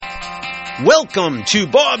Welcome to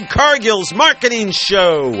Bob Cargill's Marketing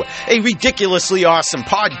Show, a ridiculously awesome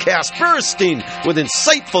podcast bursting with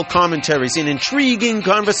insightful commentaries and intriguing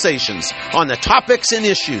conversations on the topics and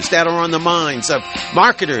issues that are on the minds of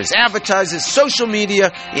marketers, advertisers, social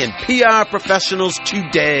media, and PR professionals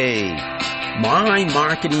today. My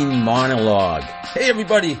Marketing Monologue. Hey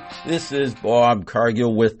everybody, this is Bob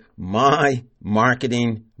Cargill with My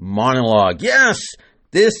Marketing Monologue. Yes,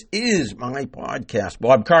 this is my podcast,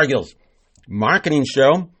 Bob Cargill's Marketing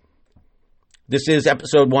Show. This is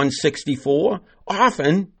episode 164.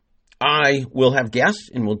 Often I will have guests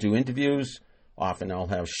and we'll do interviews. Often I'll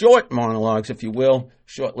have short monologues, if you will,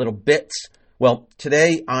 short little bits. Well,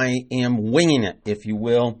 today I am winging it, if you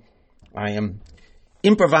will. I am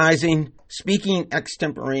improvising, speaking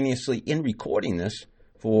extemporaneously in recording this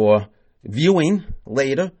for viewing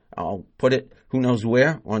later. I'll put it who knows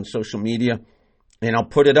where on social media, and I'll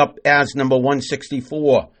put it up as number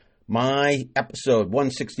 164. My episode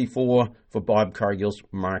 164 for Bob Cargill's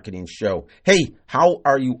Marketing Show. Hey, how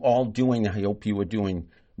are you all doing? I hope you are doing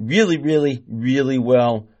really, really, really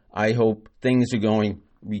well. I hope things are going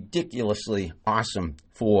ridiculously awesome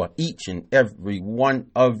for each and every one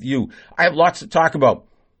of you. I have lots to talk about.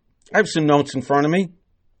 I have some notes in front of me.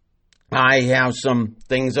 I have some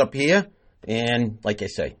things up here. And like I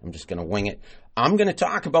say, I'm just going to wing it. I'm going to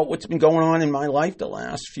talk about what's been going on in my life the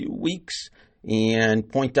last few weeks and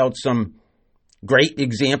point out some great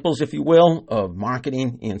examples, if you will, of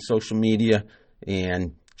marketing and social media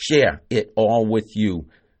and share it all with you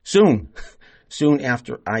soon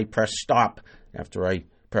after I press stop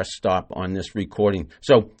on this recording.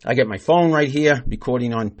 So I got my phone right here,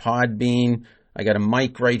 recording on Podbean. I got a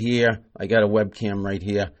mic right here. I got a webcam right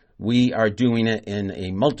here. We are doing it in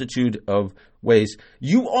a multitude of ways.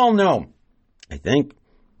 You all know, I think,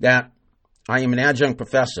 that I am an adjunct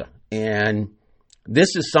professor, and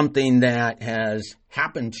this is something that has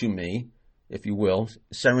happened to me, if you will,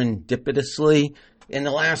 serendipitously in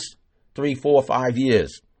the last 3, 4, 5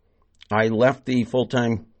 years. I left the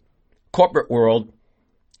full-time corporate world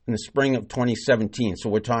in the spring of 2017, so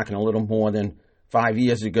we're talking a little more than 5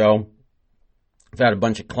 years ago. I've had a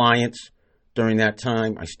bunch of clients during that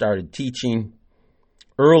time. I started teaching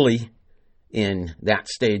early in that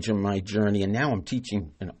stage of my journey, and now I'm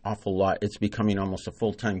teaching an awful lot. It's becoming almost a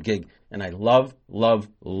full-time gig, and I love, love,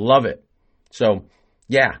 love it. So,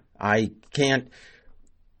 yeah, I can't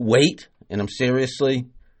wait, and I'm serious.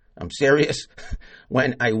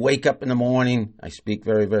 When I wake up in the morning, I speak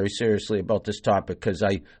very, very seriously about this topic because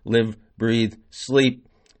I live, breathe, sleep,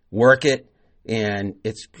 work it, and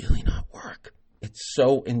it's really not work. It's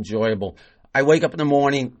so enjoyable. I wake up in the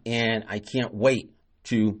morning, and I can't wait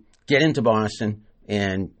to get into Boston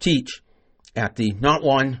and teach at the not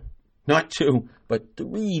one, not two, but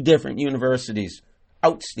 3 different universities,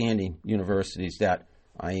 outstanding universities that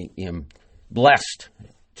I am blessed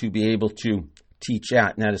to be able to teach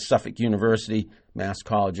at, and that is Suffolk University, Mass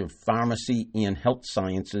College of Pharmacy and Health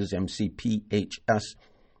Sciences, MCPHS,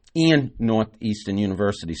 and Northeastern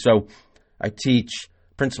University. So I teach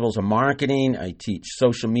principles of marketing, I teach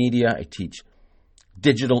social media, I teach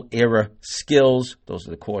digital era skills. Those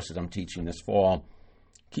are the courses I'm teaching this fall.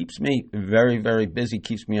 Keeps me very, very busy,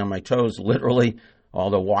 keeps me on my toes, literally. All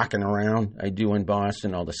the walking around I do in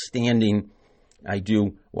Boston, all the standing I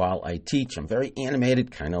do while I teach. I'm very animated,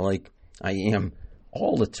 kind of like I am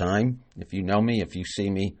all the time. If you know me, if you see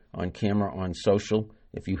me on camera, on social,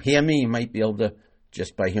 if you hear me, you might be able to,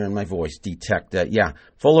 just by hearing my voice, detect that, yeah,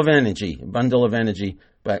 full of energy, a bundle of energy.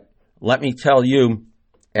 But let me tell you,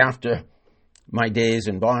 after my days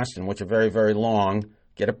in Boston, which are very, very long,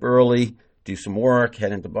 get up early, do some work,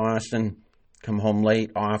 head into Boston, come home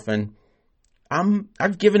late often.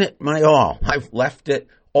 I've given it my all. I've left it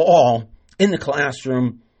all in the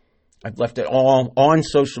classroom. I've left it all on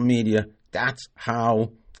social media. That's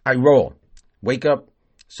how I roll. Wake up,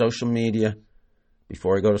 social media.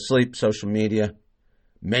 Before I go to sleep, social media.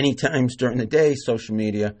 Many times during the day, social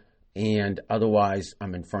media. And otherwise,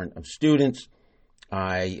 I'm in front of students.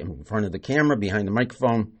 I am in front of the camera, behind the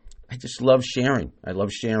microphone. I just love sharing. I love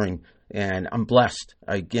sharing. And I'm blessed.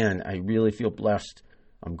 Again, I really feel blessed.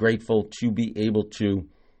 I'm grateful to be able to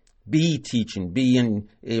be teaching,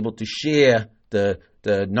 able to share the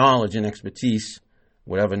knowledge and expertise,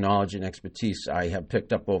 whatever knowledge and expertise I have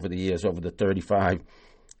picked up over the years, over the 35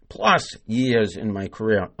 plus years in my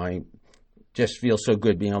career. I just feel so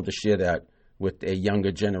good being able to share that with a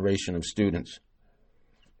younger generation of students.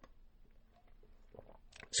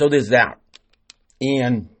 So there's that.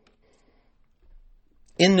 And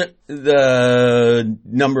in the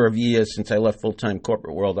number of years since I left full-time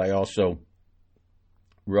corporate world, I also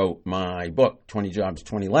wrote my book, 20 Jobs,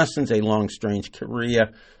 20 Lessons, A Long, Strange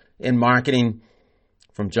Career in Marketing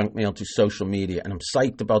from Junk Mail to Social Media. And I'm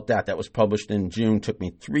psyched about that. That was published in June. Took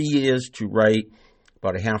me 3 years to write,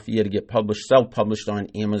 about a half a year to get published, self-published on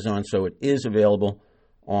Amazon. So it is available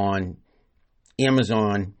on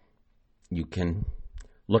Amazon. You can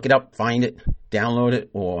look it up, find it, download it,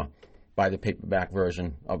 or buy the paperback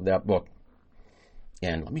version of that book.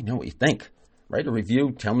 And let me know what you think. Write a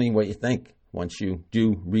review. Tell me what you think once you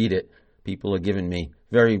do read it. People are giving me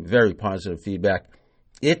very, very positive feedback.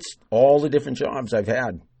 It's all the different jobs I've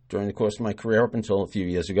had during the course of my career up until a few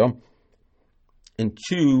years ago. And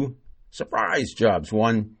 2 surprise jobs.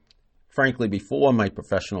 One, frankly, before my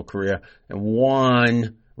professional career, and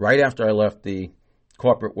one right after I left the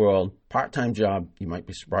corporate world, part-time job you might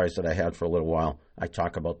be surprised that I had for a little while. I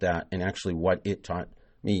talk about that and actually what it taught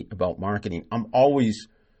me about marketing. I'm always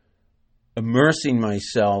immersing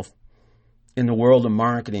myself in the world of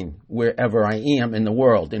marketing wherever I am in the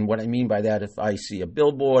world. And what I mean by that, if I see a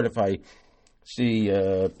billboard, if I see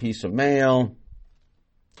a piece of mail,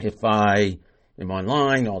 if I am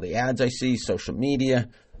online, all the ads I see, social media,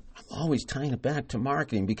 I'm always tying it back to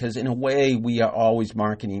marketing because in a way we are always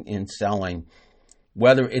marketing and selling,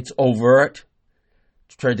 whether it's overt,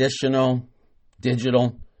 traditional,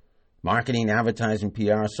 digital, marketing, advertising,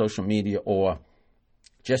 PR, social media, or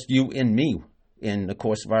just you and me in the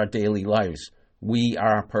course of our daily lives. We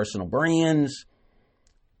are personal brands.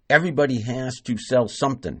 Everybody has to sell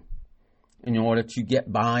something in order to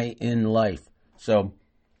get by in life. So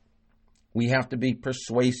we have to be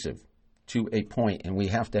persuasive to a point, and we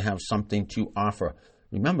have to have something to offer.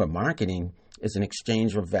 Remember, marketing is an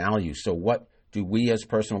exchange of value. So what do we as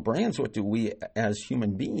personal brands, what do we as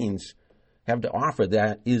human beings have to offer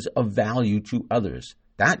that is of value to others?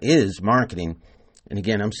 That is marketing. And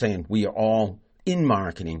again, I'm saying we are all in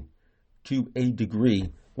marketing to a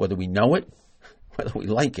degree, whether we know it, whether we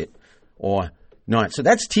like it or not. So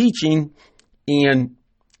that's teaching. And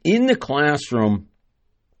in the classroom,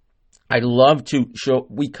 I love to show,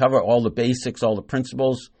 we cover all the basics, all the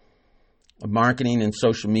principles of marketing and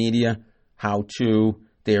social media, how-to,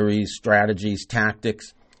 theories, strategies,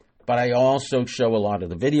 tactics. But I also show a lot of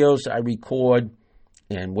the videos I record.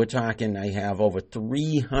 And we're talking, I have over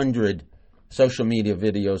 300 social media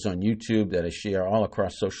videos on YouTube that I share all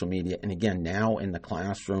across social media. And again, now in the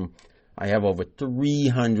classroom, I have over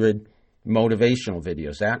 300 motivational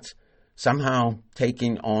videos. That's somehow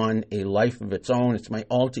taking on a life of its own. It's my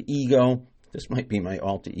alter ego. This might be my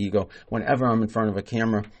alter ego. Whenever I'm in front of a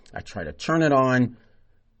camera, I try to turn it on,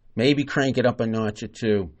 maybe crank it up a notch or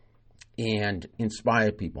two, and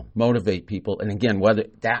inspire people, motivate people. And again, whether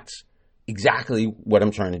that's exactly what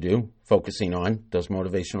I'm trying to do, focusing on those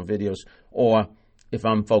motivational videos, or if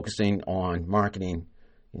I'm focusing on marketing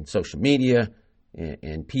and social media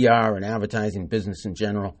and PR and advertising, business in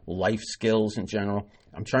general, life skills in general,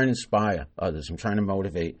 I'm trying to inspire others. I'm trying to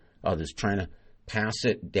motivate others, trying to pass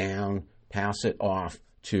it down, pass it off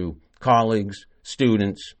to colleagues,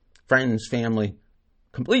 students, friends, family,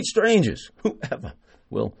 complete strangers, whoever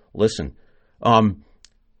will listen.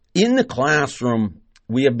 In the classroom,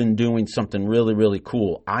 we have been doing something really, really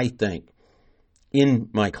cool, I think, in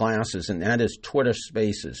my classes, and that is Twitter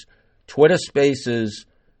Spaces. Twitter Spaces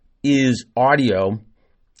is audio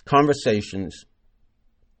conversations.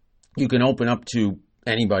 You can open up to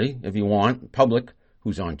anybody, if you want, public,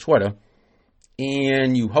 who's on Twitter,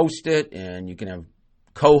 and you host it, and you can have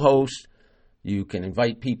co-hosts. You can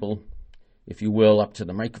invite people, if you will, up to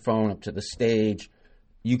the microphone, up to the stage.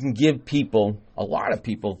 You can give people, a lot of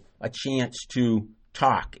people, a chance to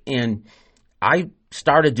talk. And I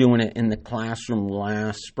started doing it in the classroom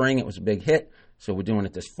last spring. It was a big hit. So we're doing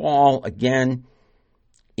it this fall again.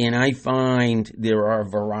 And I find there are a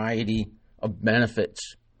variety of benefits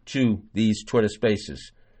to these Twitter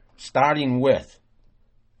Spaces, starting with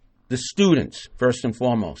the students, first and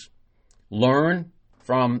foremost. Learn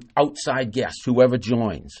from outside guests, whoever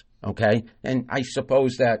joins, okay? And I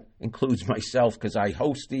suppose that includes myself because I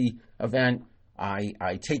host the event.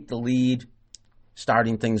 I take the lead,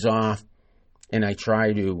 starting things off, and I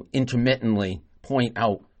try to intermittently point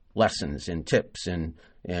out lessons and tips and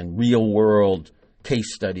real-world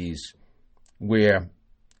case studies where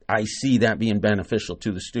I see that being beneficial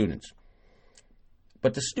to the students.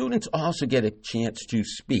 But the students also get a chance to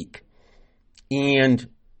speak. And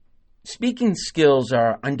speaking skills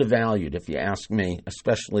are undervalued, if you ask me,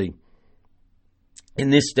 especially in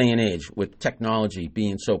this day and age with technology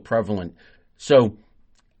being so prevalent. So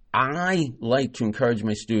I like to encourage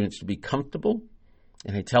my students to be comfortable,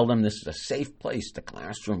 and I tell them this is a safe place, the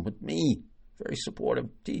classroom with me, very supportive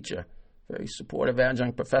teacher, very supportive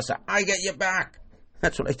adjunct professor. I get your back.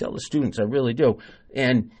 That's what I tell the students. I really do.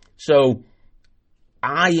 And so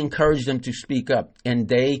I encourage them to speak up, and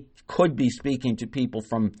they could be speaking to people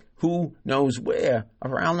from who knows where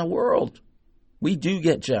around the world. We do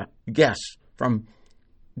get guests from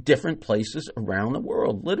different places around the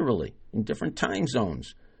world, literally, in different time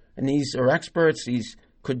zones. And these are experts. These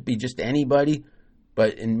could be just anybody,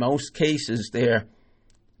 but in most cases, they're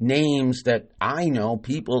names that I know,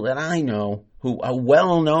 people that I know who are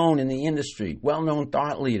well-known in the industry, well-known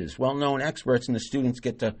thought leaders, well-known experts, and the students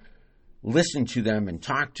get to listen to them and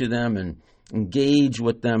talk to them and engage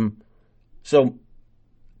with them. So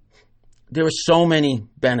there are so many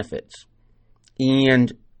benefits.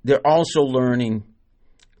 And they're also learning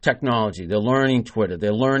technology. They're learning Twitter.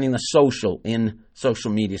 They're learning the social in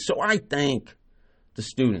social media. So I thank the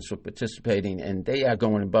students for participating, and they are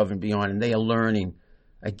going above and beyond, and they are learning,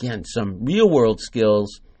 again, some real-world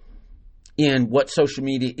skills in what social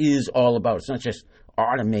media is all about. It's not just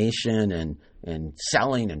automation and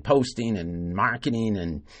selling and posting and marketing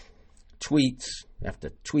and tweets after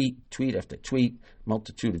tweet after tweet,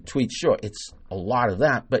 multitude of tweets. Sure, it's a lot of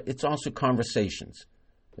that, but it's also conversations.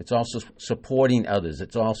 It's also supporting others.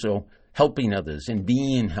 It's also helping others and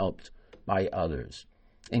being helped by others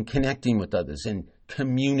and connecting with others and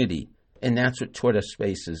community. And that's what Twitter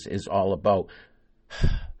Spaces is all about.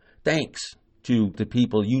 Thanks to the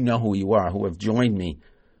people, you know who you are, who have joined me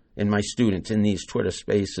and my students in these Twitter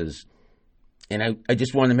Spaces. And I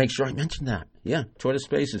just wanted to make sure I mentioned that. Yeah, Twitter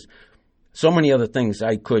Spaces. So many other things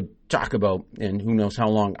I could talk about, and who knows how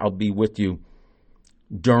long I'll be with you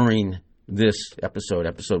during this episode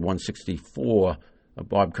 164 of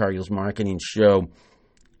Bob Cargill's Marketing Show.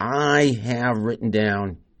 I have written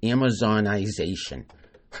down Amazonization.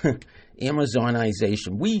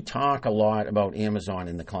 Amazonization. We talk a lot about Amazon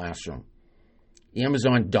in the classroom.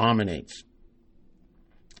 Amazon dominates.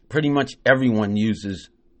 Pretty much everyone uses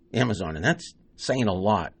Amazon, and that's saying a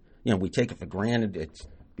lot. You know, we take it for granted. It's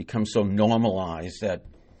become so normalized that,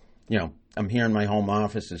 you know, I'm here in my home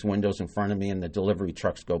office, there's windows in front of me, and the delivery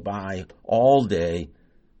trucks go by all day,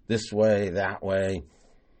 this way, that way.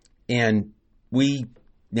 And we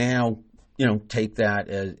now, you know, take that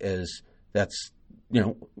as that's, you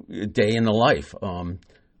know, a day in the life on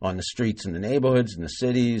the streets in the neighborhoods, in the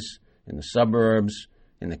cities, in the suburbs,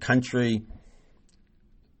 in the country.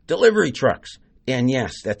 Delivery trucks. And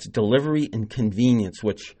yes, that's delivery and convenience,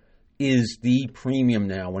 which is the premium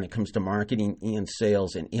now when it comes to marketing and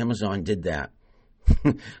sales, and Amazon did that.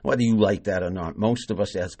 Whether you like that or not, most of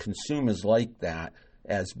us as consumers like that.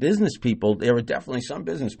 As business people, there are definitely some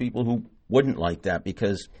business people who wouldn't like that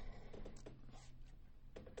because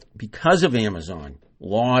of Amazon. A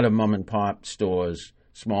lot of mom and pop stores,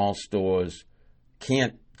 small stores,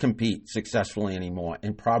 can't compete successfully anymore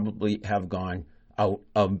and probably have gone out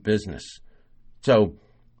of business. So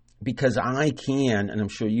because I can, and I'm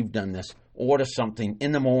sure you've done this, order something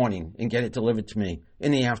in the morning and get it delivered to me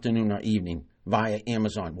in the afternoon or evening via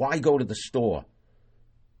Amazon. Why go to the store?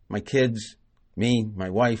 My kids, me,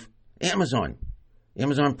 my wife, Amazon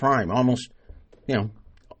Prime, almost, you know,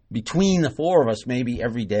 between the four of us, maybe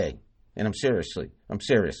every day. And I'm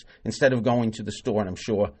serious. Instead of going to the store, and I'm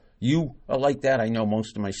sure you are like that. I know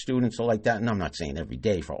most of my students are like that, and I'm not saying every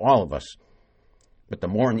day for all of us. But the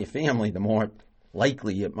more in your family, the more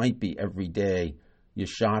likely it might be every day you're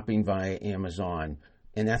shopping via Amazon.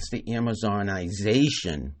 And that's the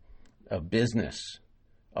Amazonization of business,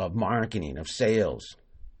 of marketing, of sales,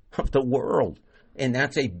 of the world. And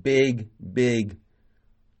that's a big, big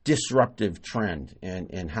disruptive trend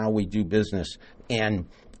in how we do business. And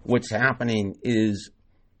what's happening is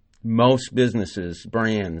most businesses,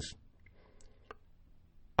 brands,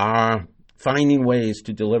 are finding ways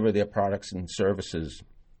to deliver their products and services,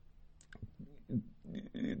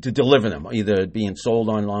 to deliver them, either being sold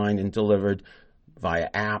online and delivered via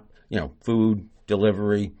app, you know, food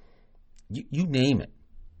delivery, you name it.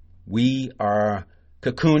 We are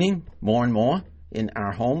cocooning more and more in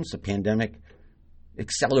our homes. The pandemic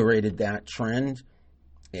accelerated that trend,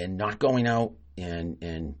 and not going out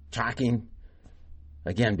and talking,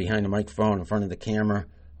 again, behind the microphone, in front of the camera,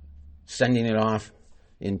 sending it off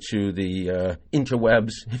into the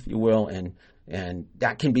interwebs, if you will, and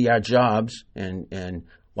that can be our jobs. And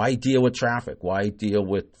why deal with traffic? Why deal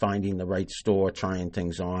with finding the right store, trying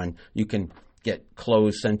things on? You can get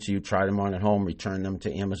clothes sent to you, try them on at home, return them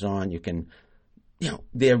to Amazon. You can, you know,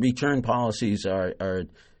 their return policies are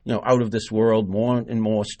you know, out of this world. More and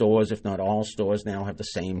more stores, if not all stores, now have the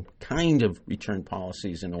same kind of return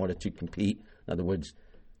policies in order to compete. In other words,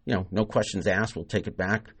 you know, no questions asked, we'll take it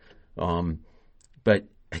back. But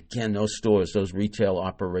again, those stores, those retail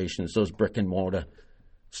operations, those brick and mortar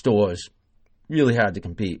stores really hard to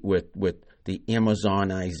compete with the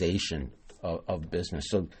Amazonization of business.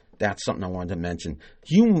 So that's something I wanted to mention.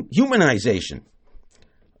 Humanization.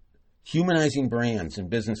 Humanizing brands and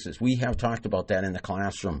businesses. We have talked about that in the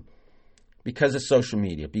classroom because of social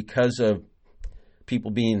media, because of people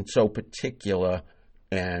being so particular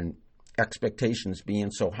and expectations being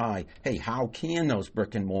so high. Hey, how can those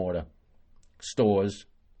brick and mortar stores,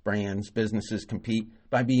 brands, businesses compete?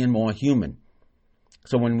 By being more human.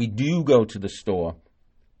 So when we do go to the store,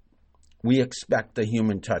 we expect the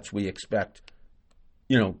human touch. We expect,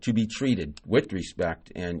 to be treated with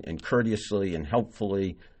respect and courteously and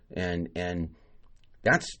helpfully, and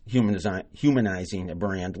that's humanizing a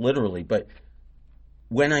brand, literally. But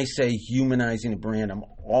when I say humanizing a brand, I'm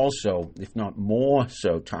also, if not more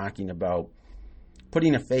so, talking about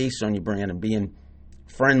putting a face on your brand and being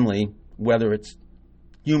friendly, whether it's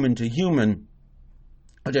human to human,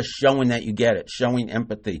 or just showing that you get it, showing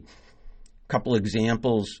empathy. A couple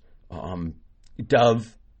examples,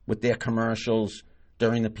 Dove with their commercials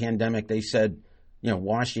during the pandemic, they said,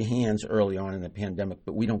 wash your hands early on in the pandemic,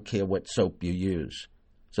 but we don't care what soap you use.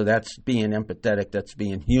 So that's being empathetic, that's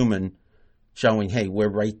being human, showing, hey, we're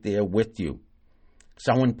right there with you.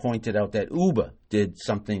 Someone pointed out that Uber did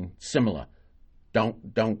something similar.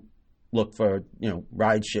 Don't look for,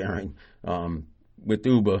 ride sharing with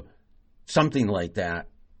Uber, something like that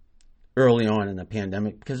early on in the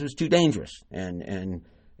pandemic because it was too dangerous. And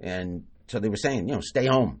so they were saying, stay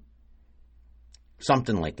home.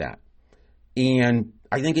 Something like that. And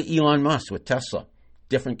I think of Elon Musk with Tesla.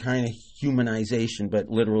 Different kind of humanization, but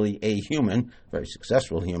literally a human, very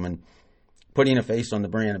successful human, putting a face on the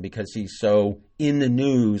brand. And because he's so in the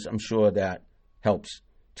news, I'm sure that helps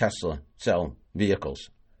Tesla sell vehicles.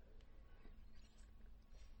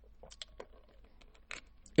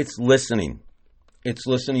 It's listening. It's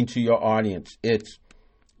listening to your audience. It's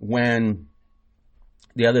when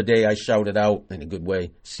the other day I shouted out, in a good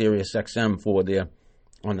way, SiriusXM for their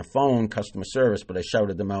on the phone customer service, but I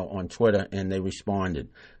shouted them out on Twitter and they responded.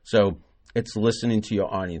 So it's listening to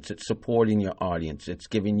your audience. It's supporting your audience. It's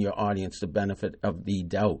giving your audience the benefit of the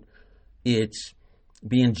doubt. It's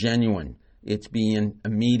being genuine. It's being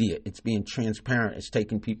immediate. It's being transparent. It's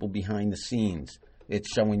taking people behind the scenes.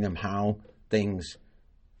 It's showing them how things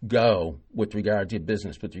go with regard to your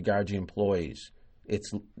business, with regard to your employees.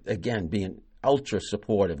 It's, again, being ultra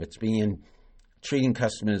supportive. It's treating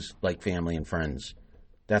customers like family and friends.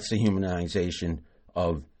 That's the humanization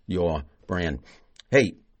of your brand.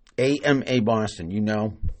 Hey, AMA Boston,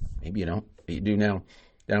 maybe you don't, but you do know,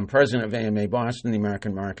 that I'm president of AMA Boston, the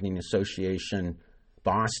American Marketing Association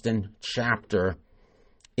Boston chapter.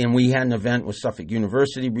 And we had an event with Suffolk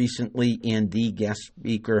University recently, and the guest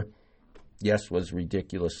speaker, yes, was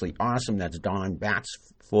ridiculously awesome. That's Don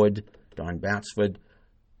Batsford,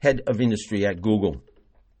 head of industry at Google.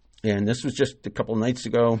 And this was just a couple nights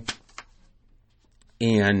ago.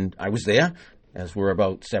 And I was there, as were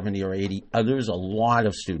about 70 or 80 others, a lot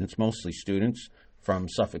of students, mostly students from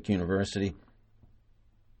Suffolk University.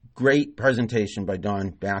 Great presentation by Don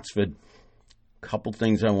Batsford. Couple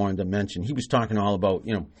things I wanted to mention. He was talking all about,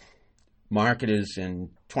 marketers in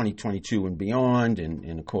 2022 and beyond,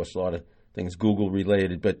 and of course a lot of things Google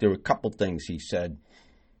related, but there were a couple things he said.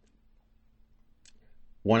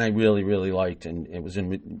 One I really, really liked, and it was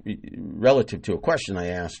relative to a question I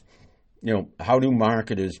asked, how do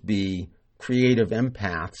marketers be creative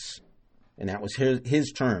empaths? And that was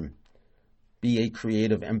his term. Be a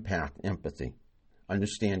creative empath, empathy,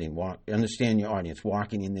 understand your audience,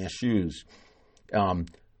 walking in their shoes.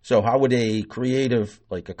 So how would a creative,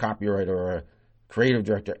 like a copywriter or a creative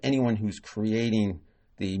director, anyone who's creating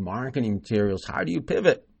the marketing materials, how do you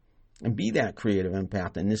pivot and be that creative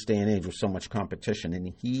empath in this day and age with so much competition?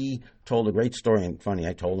 And he told a great story, and funny,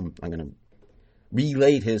 I told him I'm going to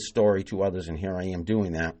relate his story to others, and here I am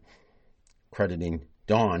doing that, crediting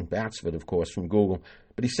Don Batsford, of course, from Google.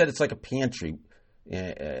 But he said it's like a pantry,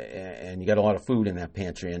 and you got a lot of food in that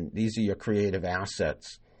pantry, and these are your creative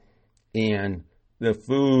assets. And the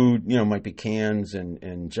food, might be cans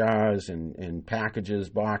and jars and packages,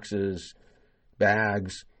 boxes,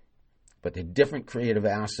 bags, but they're different creative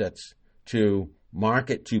assets to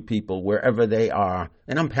market to people wherever they are.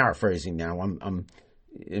 And I'm paraphrasing now. I'm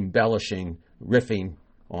embellishing, riffing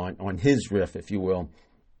on his riff, if you will.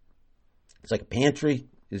 It's like a pantry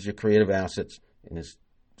is your creative assets, and there's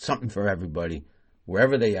something for everybody,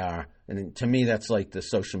 wherever they are. And to me, that's like the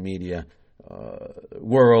social media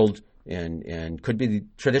world, and could be the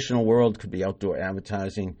traditional world, could be outdoor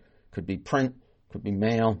advertising, could be print, could be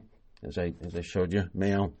mail, as I showed you,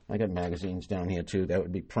 mail. I got magazines down here too. That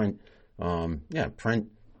would be print. Print,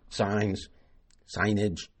 signs,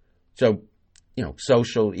 signage. So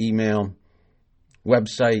social, email,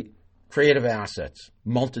 website, creative assets,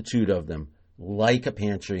 multitude of them, like a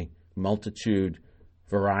pantry, multitude,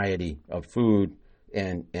 variety of food.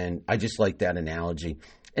 And I just like that analogy.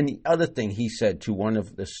 And the other thing he said to one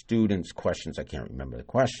of the students' questions, I can't remember the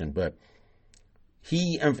question, but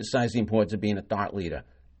he emphasized the importance of being a thought leader,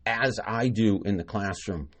 as I do in the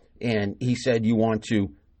classroom. And he said you want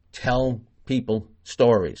to tell people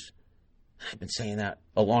stories. I've been saying that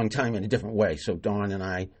a long time in a different way. So Don and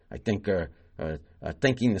I think, are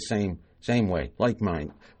thinking the same way, like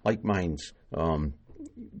minds,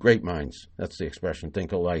 great minds. That's the expression,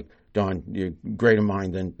 think alike. Don, you're greater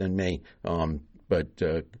mind than me, but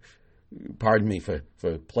pardon me for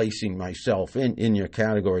placing myself in your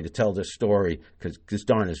category to tell this story, because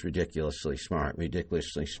Don is ridiculously smart,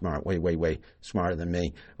 way smarter than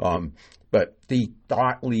me. But the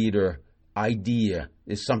thought leader idea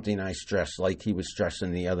is something I stress, like he was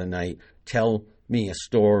stressing the other night. Tell me a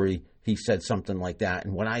story. He said something like that.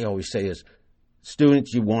 And what I always say is,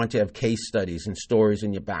 students, you want to have case studies and stories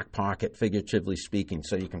in your back pocket, figuratively speaking,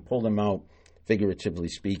 so you can pull them out, figuratively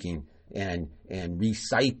speaking, and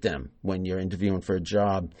recite them when you're interviewing for a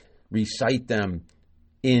job. Recite them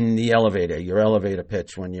in the elevator, your elevator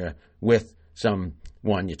pitch, when you're with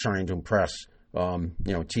someone you're trying to impress,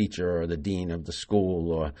 teacher or the dean of the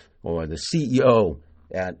school or the CEO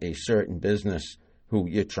at a certain business who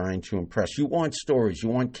you're trying to impress. You want stories. You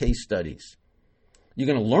want case studies. You're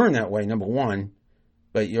going to learn that way, number one,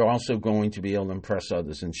 but you're also going to be able to impress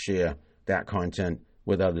others and share that content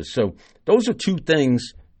with others. So those are two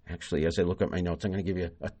things. Actually, as I look at my notes, I'm going to give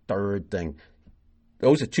you a third thing.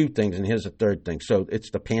 Those are two things, and here's a third thing. So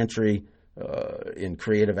it's the pantry in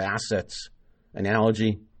creative assets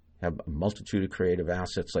analogy. Have a multitude of creative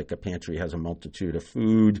assets, like a pantry has a multitude of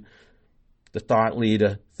food. The thought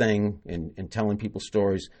leader thing and telling people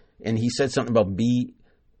stories. And he said something about be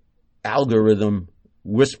algorithm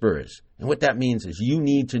whisperers. And what that means is you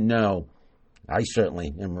need to know, I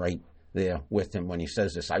certainly am right there with him when he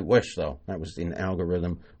says this. I wish, though, that was an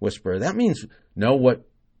algorithm whisperer. That means know what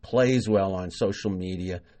plays well on social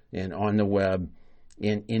media and on the web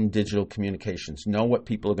and in digital communications. Know what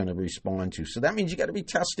people are going to respond to. So that means you got to be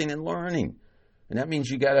testing and learning. And that means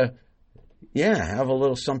you got to, have a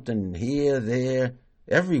little something here, there,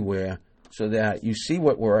 everywhere, so that you see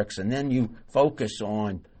what works, and then you focus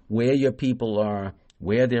on where your people are,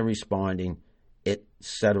 where they're responding,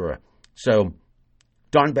 etc. So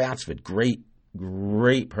Don Batsford,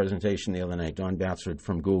 great presentation the other night. Don Batsford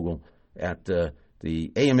from Google at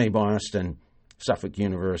the AMA Boston, Suffolk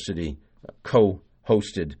University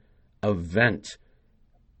co-hosted event.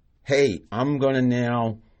 Hey, I'm going to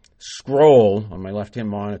now scroll on my left-hand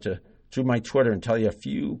monitor to my Twitter and tell you a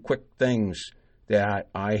few quick things that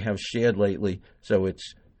I have shared lately. So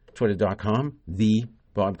it's twitter.com, the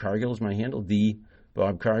Bob Cargill is my handle, the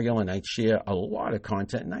Bob Cargill, and I share a lot of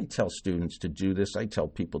content, and I tell students to do this. I tell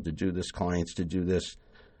people to do this, clients to do this.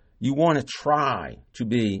 You want to try to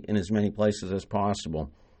be in as many places as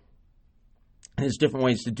possible. And there's different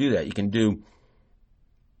ways to do that. You can do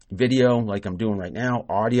video like I'm doing right now,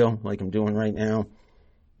 audio like I'm doing right now.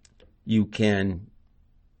 You can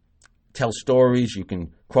tell stories. You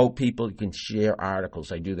can quote people. You can share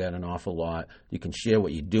articles. I do that an awful lot. You can share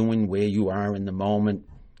what you're doing, where you are in the moment,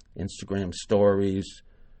 Instagram stories.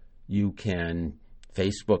 You can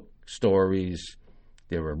Facebook stories.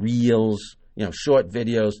 There are reels, short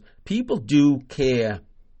videos. People do care,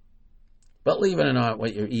 believe it or not,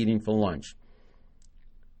 what you're eating for lunch.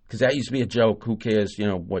 Because that used to be a joke. Who cares,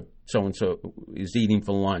 what so-and-so is eating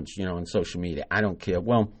for lunch, on social media. I don't care.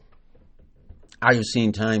 Well, I have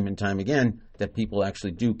seen time and time again that people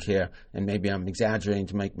actually do care, and maybe I'm exaggerating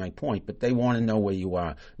to make my point, but they want to know where you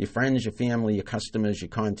are. Your friends, your family, your customers, your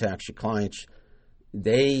contacts, your clients,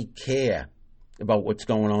 they care about what's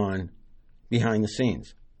going on behind the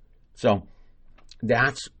scenes. So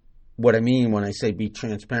that's what I mean when I say be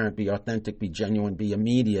transparent, be authentic, be genuine, be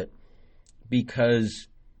immediate, because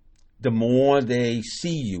the more they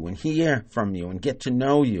see you and hear from you and get to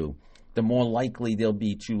know you, the more likely they'll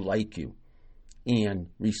be to like you and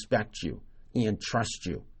respect you and trust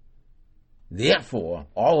you. Therefore,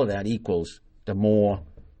 all of that equals the more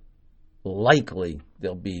likely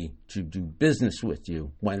they'll be to do business with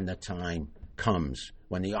you when the time comes,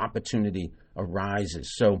 when the opportunity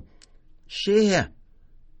arises. So share.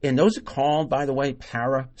 And those are called, by the way,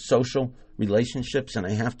 parasocial relationships, and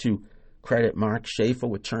I have to credit Mark Schaefer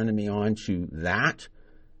with turning me on to that.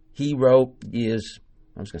 He wrote years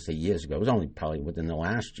ago, it was only probably within the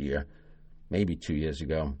last year, maybe 2 years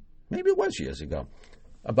ago, maybe it was years ago,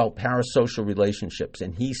 about parasocial relationships.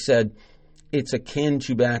 And he said it's akin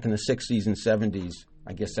to back in the 60s and 70s.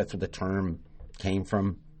 I guess that's where the term came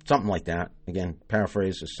from, something like that. Again,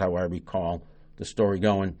 paraphrase is how I recall the story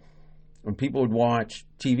going. When people would watch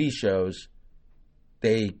TV shows,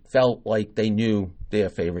 they felt like they knew their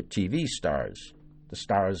favorite TV stars, the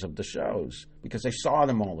stars of the shows, because they saw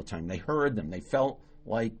them all the time. They heard them. They felt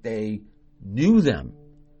like they knew them.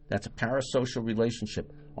 That's a parasocial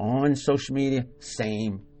relationship. On social media,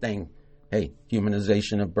 same thing. Hey,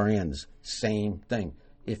 humanization of brands, same thing.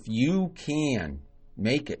 If you can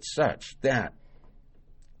make it such that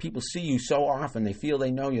people see you so often, they feel they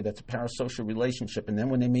know you, that's a parasocial relationship. And then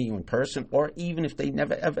when they meet you in person, or even if they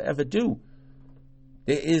never, ever, ever do,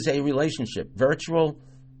 there is a relationship. Virtual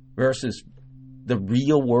versus the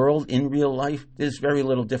real world, in real life, there's very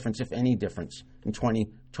little difference, if any difference, in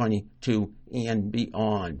 2022 and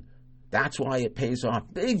beyond. That's why it pays off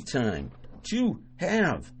big time to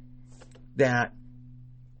have that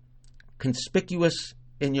conspicuous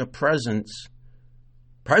in your presence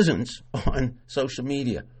on social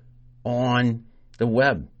media, on the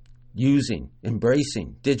web,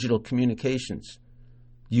 embracing digital communications.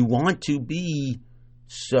 You want to be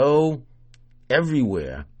so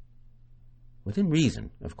everywhere, within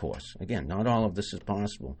reason, of course. Again, not all of this is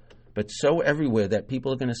possible, but so everywhere that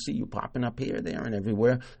people are going to see you popping up here, there, and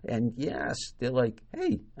everywhere. And yes, they're like,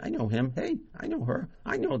 hey, I know him. Hey, I know her.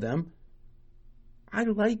 I know them. I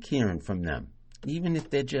like hearing from them, even if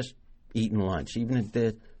they're just eating lunch, even if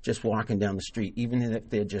they're just walking down the street, even if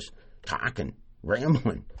they're just talking,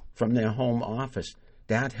 rambling from their home office.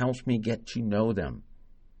 That helps me get to know them.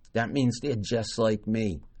 That means they're just like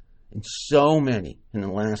me. And so many in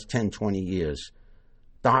the last 10, 20 years,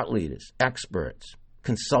 thought leaders, experts,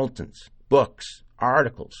 consultants, books,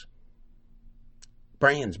 articles,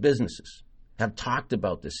 brands, businesses have talked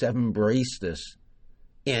about this, have embraced this,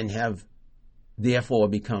 and have therefore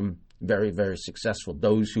become very, very successful.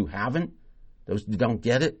 Those who haven't, those who don't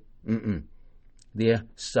get it, they're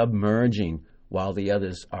submerging while the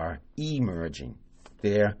others are emerging.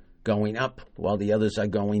 They're going up while the others are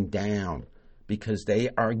going down because they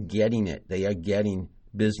are getting it. They are getting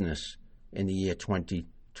business in the year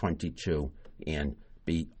 2022 and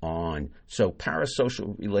beyond. So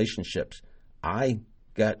parasocial relationships, I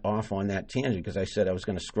got off on that tangent because I said I was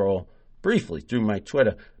going to scroll briefly through my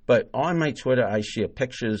Twitter. But on my Twitter, I share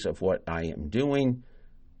pictures of what I am doing.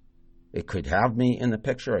 It could have me in the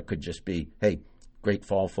picture. It could just be, hey, great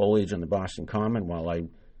fall foliage on the Boston Common while I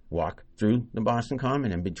walk through the Boston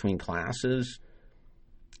Common in between classes.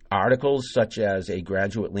 Articles such as a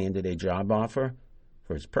graduate landed a job offer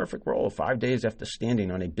for his perfect role 5 days after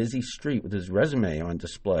standing on a busy street with his resume on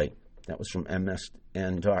display. That was from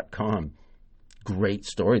MSN.com. Great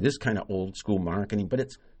story. This is kind of old school marketing, but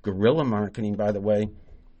it's guerrilla marketing, by the way.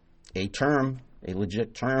 A term, a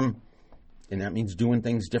legit term, and that means doing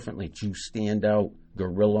things differently to stand out.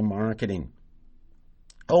 Guerrilla marketing.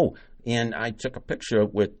 Oh, and I took a picture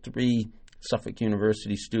with 3 Suffolk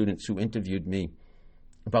University students who interviewed me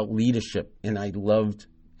about leadership, and I loved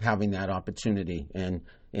having that opportunity. And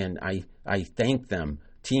I thank them,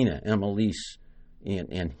 Tina, Emelise,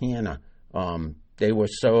 and Hannah. They were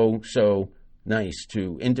so nice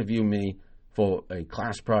to interview me for a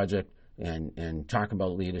class project and talk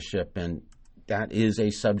about leadership. And that is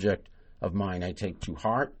a subject of mine I take to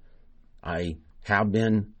heart. I have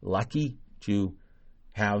been lucky to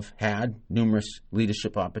have had numerous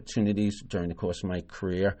leadership opportunities during the course of my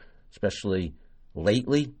career, especially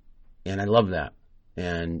lately, and I love that.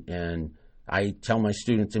 And I tell my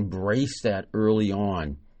students, embrace that early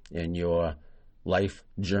on in your life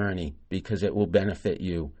journey because it will benefit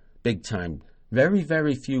you big time. Very,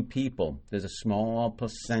 very few people, there's a small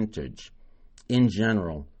percentage in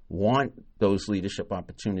general, want those leadership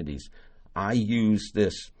opportunities. I use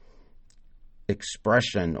this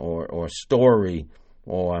expression or story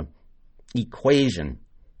or equation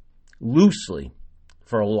loosely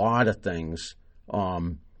for a lot of things,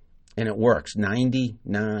 and it works.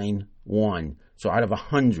 99-1. So out of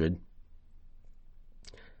 100,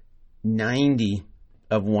 90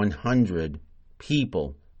 of 100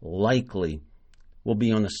 people likely will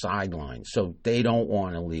be on the sidelines. So they don't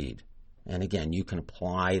want to lead. And again, you can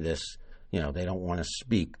apply this, they don't want to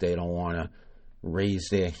speak. They don't want to raise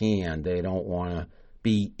their hand. They don't want to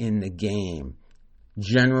be in the game.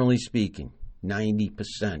 Generally speaking,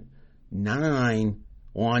 90%. 9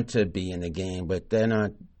 want to be in the game, but they're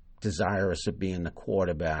not desirous of being the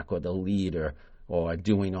quarterback or the leader or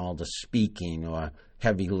doing all the speaking or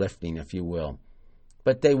heavy lifting, if you will.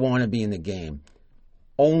 But they want to be in the game.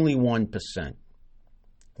 Only 1%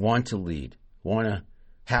 want to lead, want to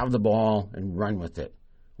have the ball and run with it,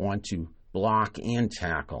 want to block and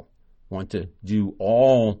tackle, want to do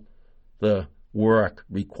all the work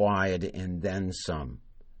required and then some.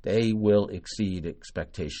 They will exceed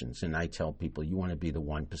expectations. And I tell people, you want to be the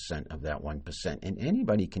 1% of that 1%. And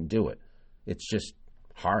anybody can do it. It's just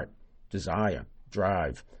heart, desire,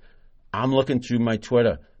 drive. I'm looking through my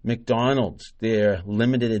Twitter. McDonald's, their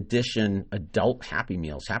limited edition adult Happy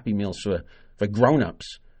Meals for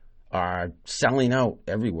grown-ups, are selling out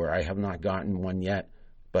everywhere. I have not gotten one yet,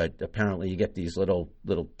 but apparently you get these little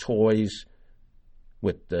toys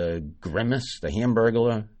with the Grimace, the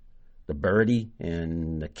Hamburglar, the Birdie,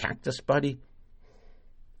 and the Cactus Buddy.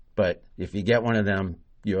 But if you get one of them,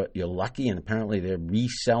 you're lucky, and apparently they're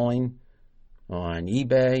reselling on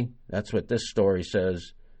eBay. That's what this story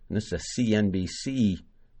says. And this is a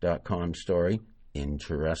CNBC.com story.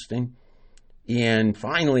 Interesting. And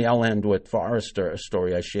finally, I'll end with Forrester, a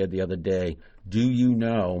story I shared the other day. Do you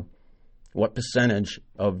know what percentage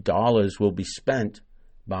of dollars will be spent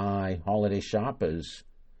by holiday shoppers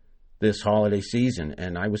this holiday season?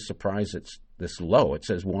 And I was surprised it's this low. It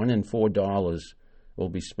says $1 in $4 will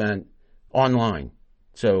be spent online.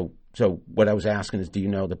 So what I was asking is, do you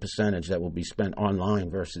know the percentage that will be spent online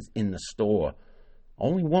versus in the store?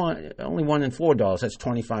 Only one in $4. That's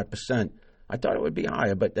 25%. I thought it would be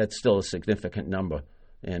higher, but that's still a significant number,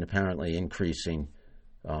 and apparently increasing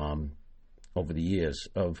over the years.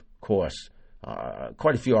 Of course,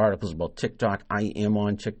 quite a few articles about TikTok. I am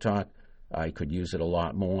on TikTok. I could use it a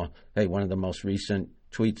lot more. Hey, one of the most recent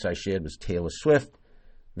tweets I shared was Taylor Swift,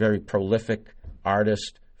 very prolific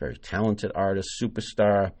artist, very talented artist,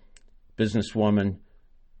 superstar, businesswoman,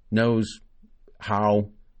 knows how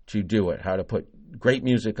to do it, how to put great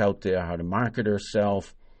music out there, how to market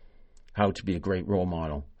herself, how to be a great role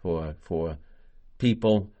model for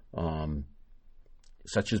people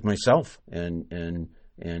such as myself and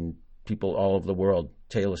people all over the world.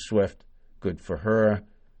 Taylor Swift, good for her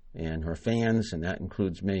and her fans, and that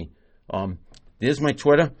includes me. There's my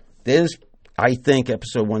Twitter. There's, I think,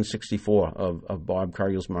 episode 164 of Bob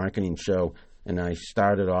Cargill's Marketing Show, and I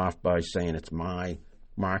started off by saying it's my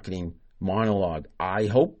marketing monologue. I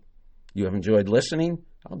hope you have enjoyed listening.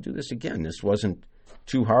 I'll do this again. This wasn't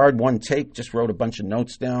too hard. One take, just wrote a bunch of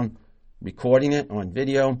notes down, recording it on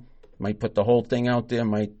video. Might put the whole thing out there,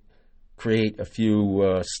 might create a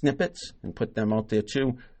few snippets and put them out there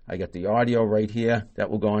too. I got the audio right here. That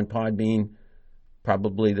will go on Podbean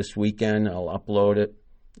probably this weekend. I'll upload it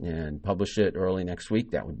and publish it early next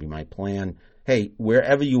week. That would be my plan. Hey,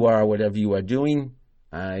 wherever you are, whatever you are doing,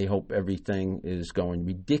 I hope everything is going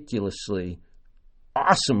ridiculously,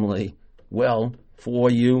 awesomely well for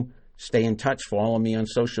you. Stay in touch. Follow me on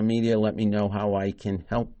social media. Let me know how I can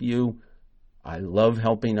help you. I love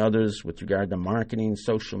helping others with regard to marketing,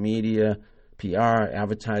 social media, PR,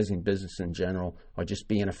 advertising, business in general, or just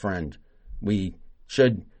being a friend. We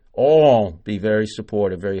should all be very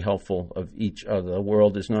supportive, very helpful of each other. The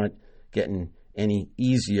world is not getting any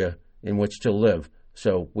easier in which to live.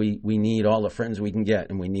 So we need all the friends we can get,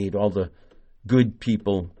 and we need all the good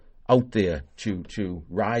people out there to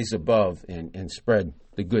rise above and spread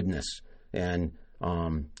the goodness. And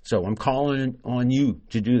so I'm calling on you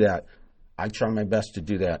to do that. I try my best to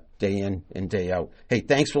do that day in and day out. Hey,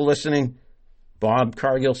 thanks for listening. Bob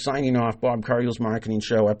Cargill signing off. Bob Cargill's Marketing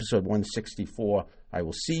Show, episode 164. I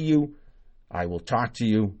will see you. I will talk to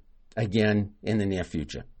you again in the near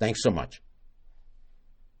future. Thanks so much.